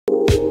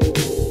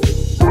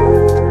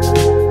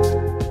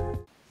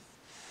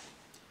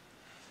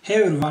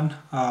Hey everyone,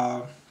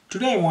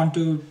 today I want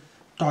to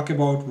talk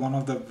about one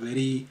of the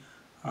very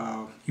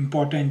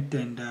important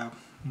and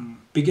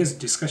biggest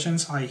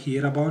discussions I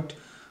hear about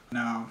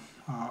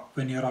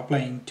when you're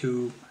applying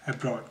to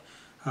abroad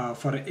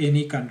for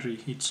any country.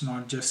 It's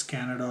not just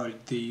Canada or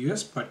the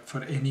US, but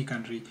for any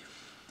country.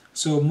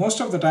 So most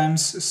of the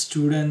times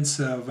students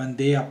when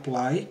they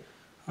apply,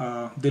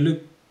 they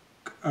look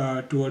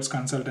towards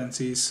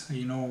consultancies.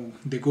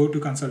 They go to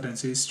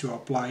consultancies to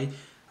apply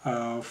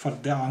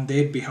on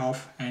their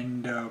behalf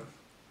and uh,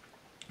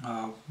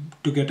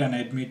 to get an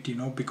admit,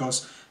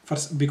 because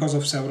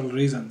of several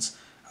reasons.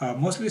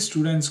 Mostly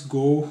students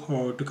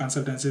go to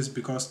consultancies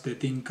because they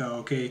think,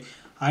 okay,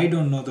 I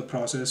don't know the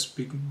process,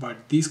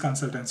 but these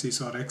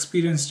consultancies are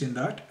experienced in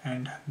that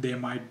and they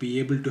might be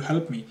able to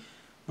help me.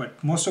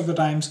 But most of the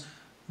times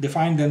they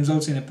find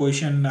themselves in a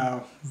position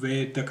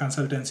where the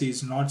consultancy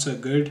is not so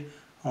good,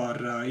 or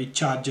it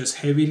charges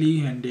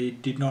heavily and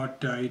it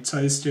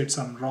suggested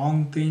some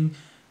wrong thing,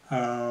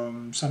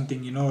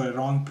 something, a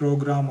wrong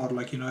program, or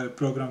a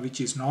program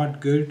which is not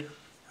good.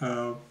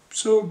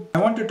 So I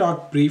want to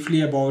talk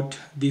briefly about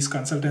these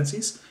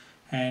consultancies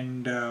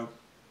and uh,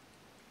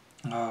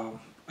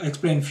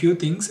 explain few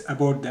things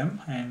about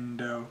them.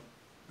 And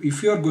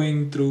if you're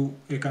going through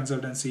a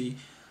consultancy,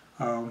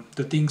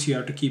 the things you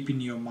have to keep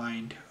in your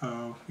mind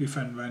if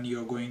and when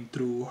you're going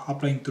through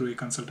applying through a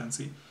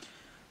consultancy.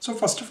 So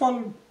first of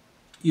all,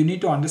 you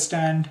need to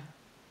understand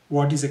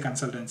what is a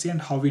consultancy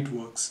and how it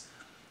works.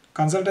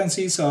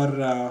 Consultancies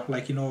are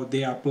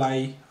they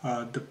apply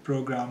the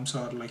programs,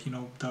 or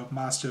the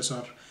masters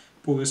or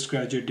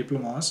postgraduate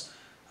diplomas.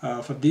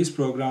 For these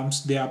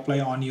programs, they apply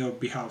on your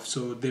behalf,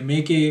 so they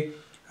make a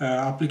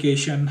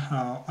application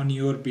on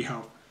your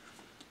behalf.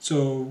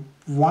 So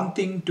one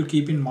thing to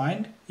keep in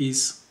mind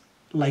is,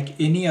 like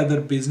any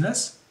other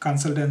business,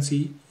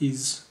 consultancy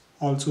is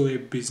also a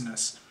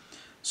business.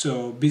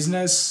 So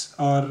businesses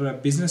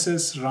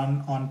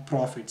run on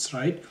profits,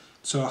 right?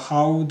 So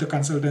how the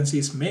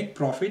consultancies make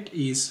profit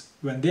is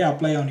when they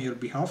apply on your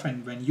behalf,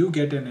 and when you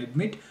get an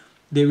admit,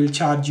 they will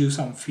charge you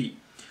some fee.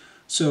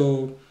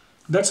 So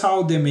that's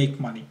how they make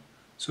money.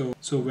 So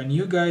when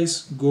you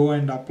guys go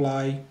and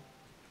apply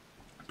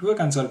to a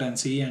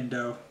consultancy and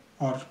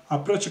or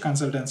approach a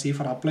consultancy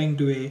for applying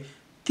to a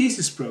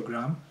thesis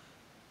program,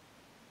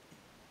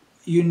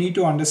 you need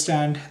to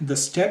understand the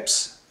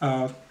steps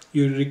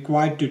you're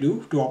required to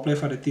do to apply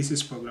for a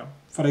thesis program.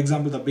 For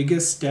example, the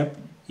biggest step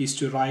is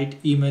to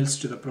write emails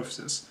to the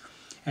professors,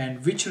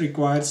 and which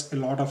requires a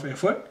lot of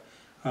effort,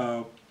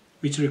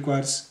 which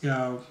requires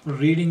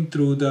reading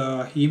through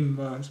the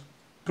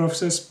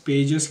professors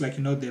pages,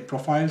 their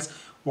profiles,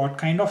 what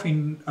kind of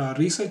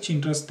research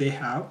interest they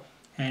have,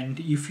 and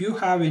if you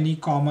have any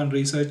common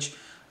research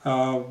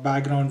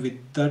background with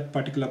that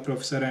particular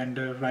professor, and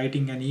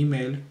writing an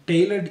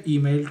tailored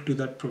email to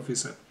that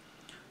professor.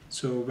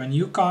 So when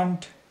you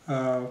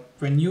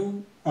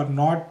are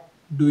not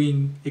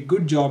doing a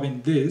good job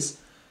in this,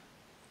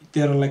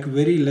 there are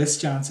very less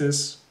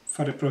chances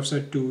for a professor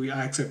to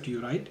accept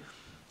you, right?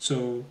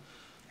 So,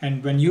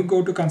 and when you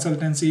go to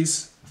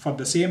consultancies for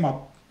the same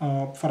for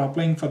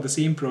applying for the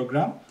same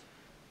program,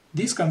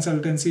 these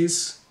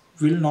consultancies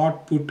will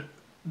not put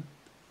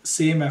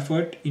same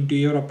effort into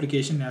your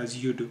application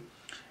as you do.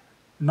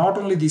 Not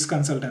only these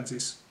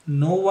consultancies,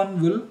 no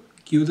one will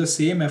give the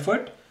same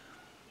effort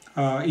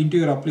into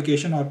your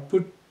application, or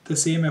put the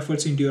same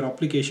efforts into your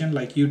application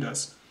like you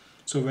does.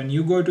 So when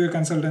you go to a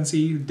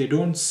consultancy, they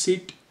don't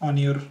sit on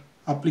your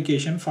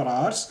application for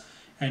hours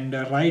and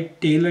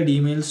write tailored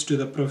emails to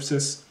the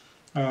professors.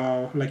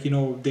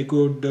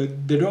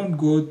 They don't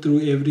go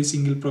through every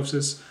single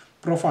professor's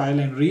profile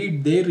and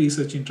read their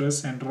research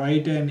interests and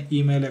write an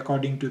email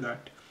according to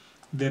that.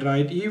 They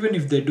write, even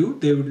if they do,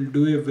 they will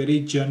do a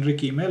very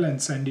generic email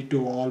and send it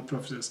to all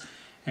professors,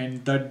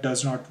 and that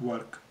does not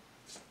work.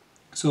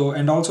 So,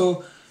 and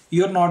also,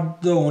 you're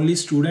not the only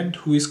student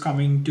who is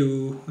coming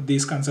to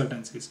these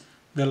consultancies.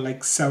 There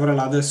are several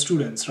other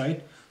students,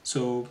 right?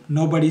 So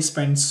nobody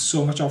spends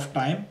so much of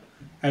time,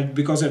 and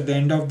because at the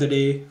end of the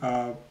day,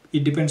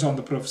 it depends on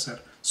the professor.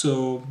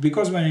 So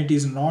because when it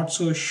is not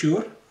so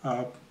sure,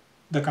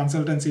 the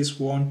consultancies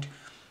won't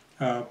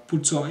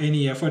put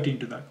any effort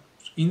into that.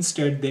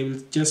 Instead, they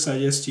will just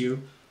suggest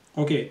you,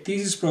 okay,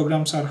 thesis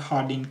programs are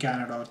hard in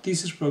Canada, or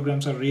thesis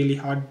programs are really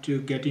hard to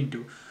get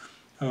into,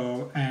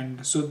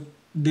 and so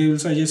they will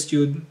suggest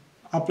you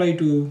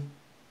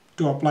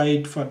apply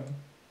it for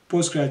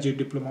postgraduate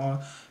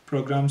diploma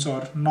programs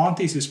or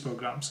non-thesis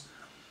programs.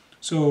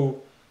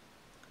 So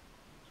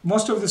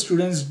most of the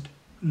students,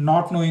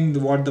 not knowing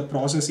what the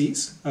process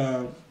is,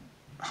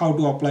 how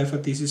to apply for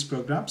thesis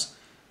programs,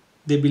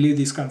 they believe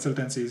these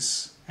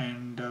consultancies,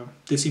 and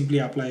they simply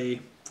apply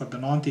for the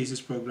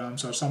non-thesis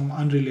programs or some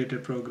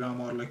unrelated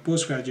program, or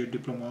postgraduate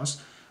diplomas,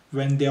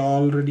 when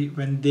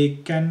they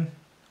can,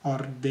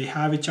 or they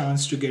have a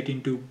chance to get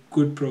into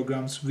good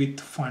programs with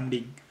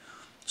funding.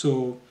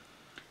 So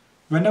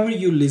whenever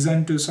you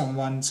listen to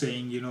someone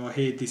saying,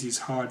 hey, this is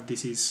hard,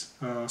 this is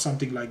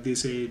something like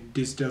this, hey,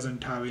 this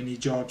doesn't have any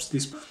jobs,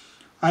 this,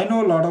 I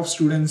know a lot of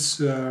students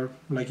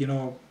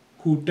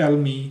who tell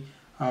me,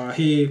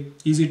 hey,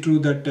 is it true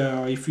that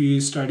if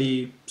you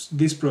study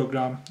this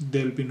program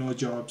there will be no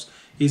jobs?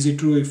 Is it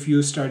true if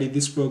you study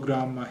this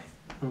program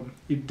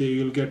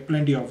you'll get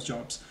plenty of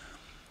jobs?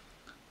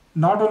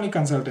 Not only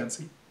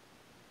consultancy.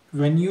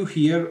 When you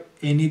hear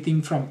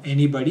anything from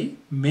anybody,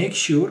 make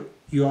sure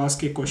you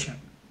ask a question.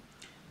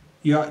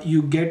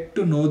 You get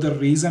to know the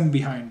reason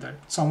behind that.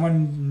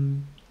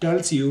 Someone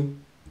tells you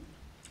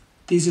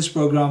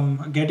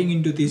getting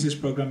into thesis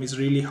program is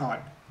really hard.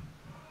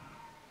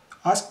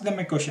 Ask them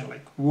a question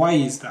like, why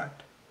is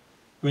that?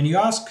 When you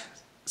ask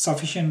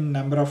sufficient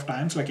number of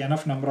times, like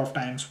enough number of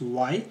times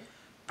why,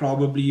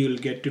 probably you'll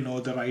get to know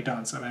the right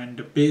answer,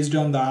 and based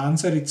on the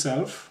answer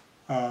itself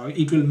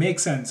it will make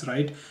sense,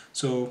 right?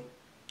 So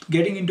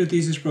getting into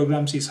thesis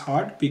programs is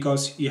hard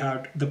because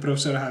the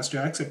professor has to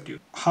accept you.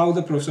 How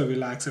the professor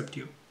will accept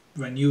you?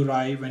 When you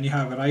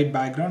have a right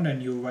background,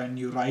 and when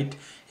you write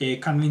a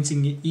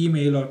convincing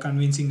email or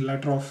convincing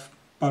letter of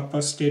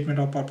purpose, statement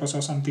of purpose,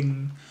 or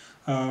something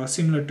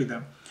similar to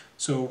them.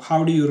 So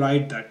how do you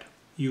write that?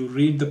 You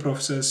read the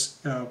professor's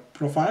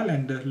profile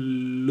and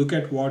look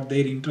at what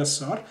their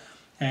interests are,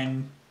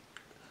 and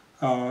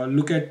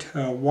look at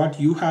what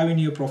you have in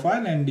your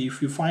profile, and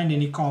if you find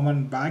any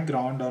common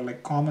background or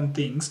like common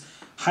things,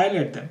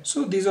 highlight them.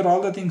 So these are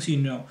all the things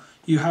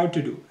you have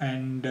to do,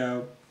 and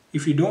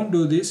if you don't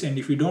do this, and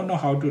if you don't know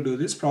how to do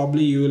this,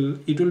 probably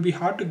it will be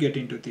hard to get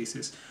into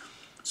thesis.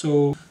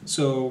 So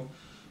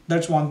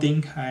that's one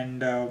thing.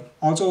 And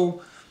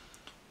also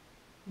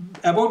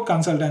about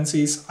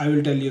consultancies, I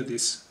will tell you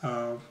this.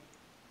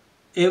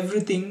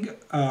 Everything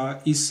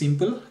is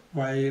simple,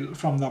 while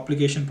from the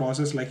application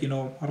process, like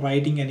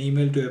writing an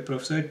email to a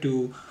professor,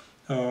 to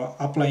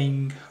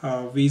applying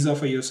visa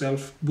for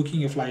yourself,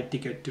 booking a flight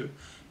ticket, to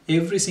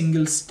every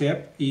single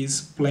step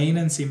is plain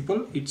and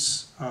simple.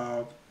 It's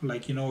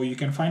you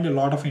can find a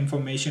lot of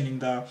information in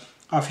the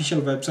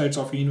official websites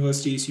of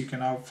universities. You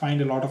can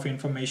find a lot of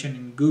information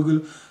in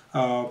Google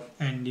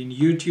and in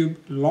YouTube.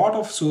 A lot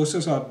of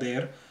sources are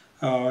there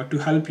to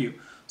help you.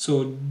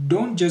 So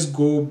don't just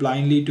go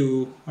blindly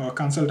to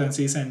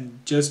consultancies and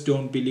just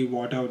don't believe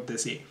whatever they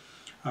say.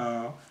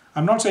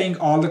 I'm not saying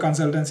all the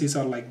consultancies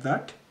are like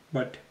that,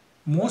 but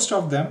most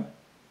of them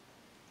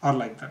are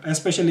like that,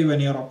 especially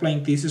when you're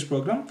applying thesis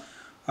program.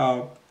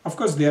 Of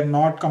course, they are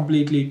not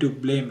completely to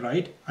blame,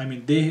 right? I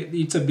mean,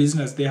 it's a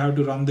business. They have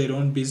to run their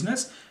own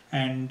business,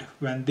 and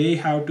when they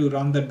have to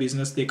run that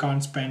business, they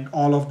can't spend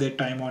all of their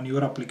time on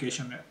your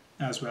application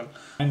as well.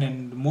 And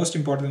then the most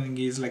important thing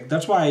is, like,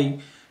 that's why I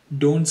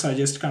don't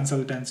suggest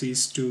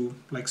consultancies to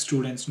like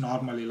students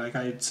normally. Like,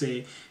 I'd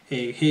say,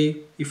 hey,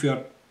 if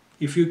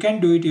you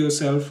can do it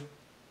yourself,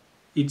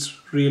 it's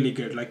really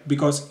good, like,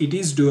 because it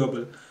is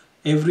doable.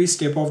 Every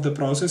step of the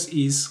process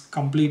is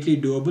completely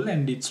doable,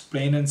 and it's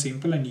plain and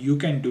simple, and you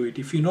can do it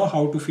if you know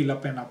how to fill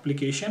up an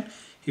application,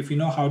 if you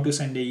know how to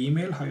send an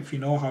email, if you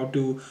know how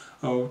to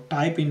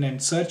type in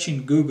and search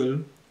in Google,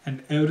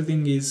 and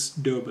everything is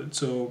doable.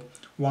 So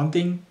one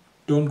thing,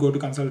 don't go to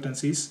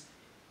consultancies.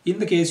 In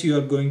the case you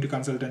are going to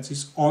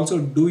consultancies, also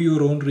do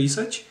your own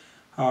research.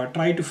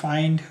 Try to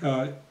find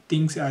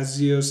things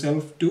as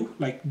yourself too.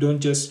 Like, don't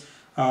just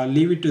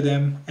leave it to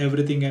them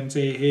everything and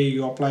say, hey,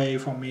 you apply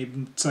for me,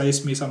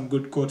 suggest me some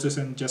good courses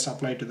and just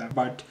apply to them.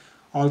 But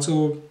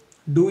also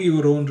do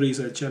your own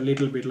research a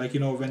little bit. Like,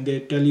 when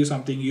they tell you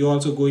something, you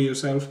also go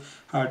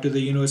yourself to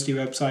the university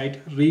website,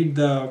 read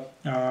the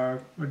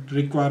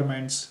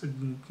requirements.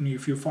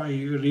 If you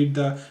read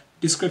the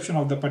description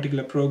of the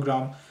particular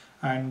program,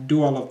 and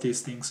do all of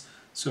these things.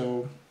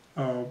 So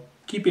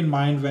keep in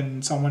mind,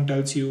 when someone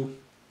tells you,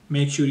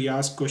 make sure you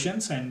ask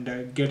questions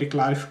and get a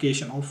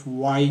clarification of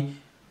why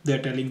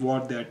they're telling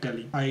what they're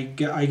telling.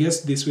 I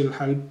guess this will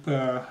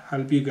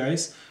help you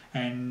guys,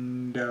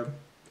 and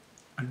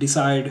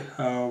decide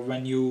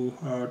when you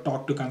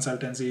talk to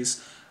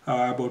consultancies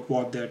about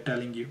what they're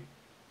telling you.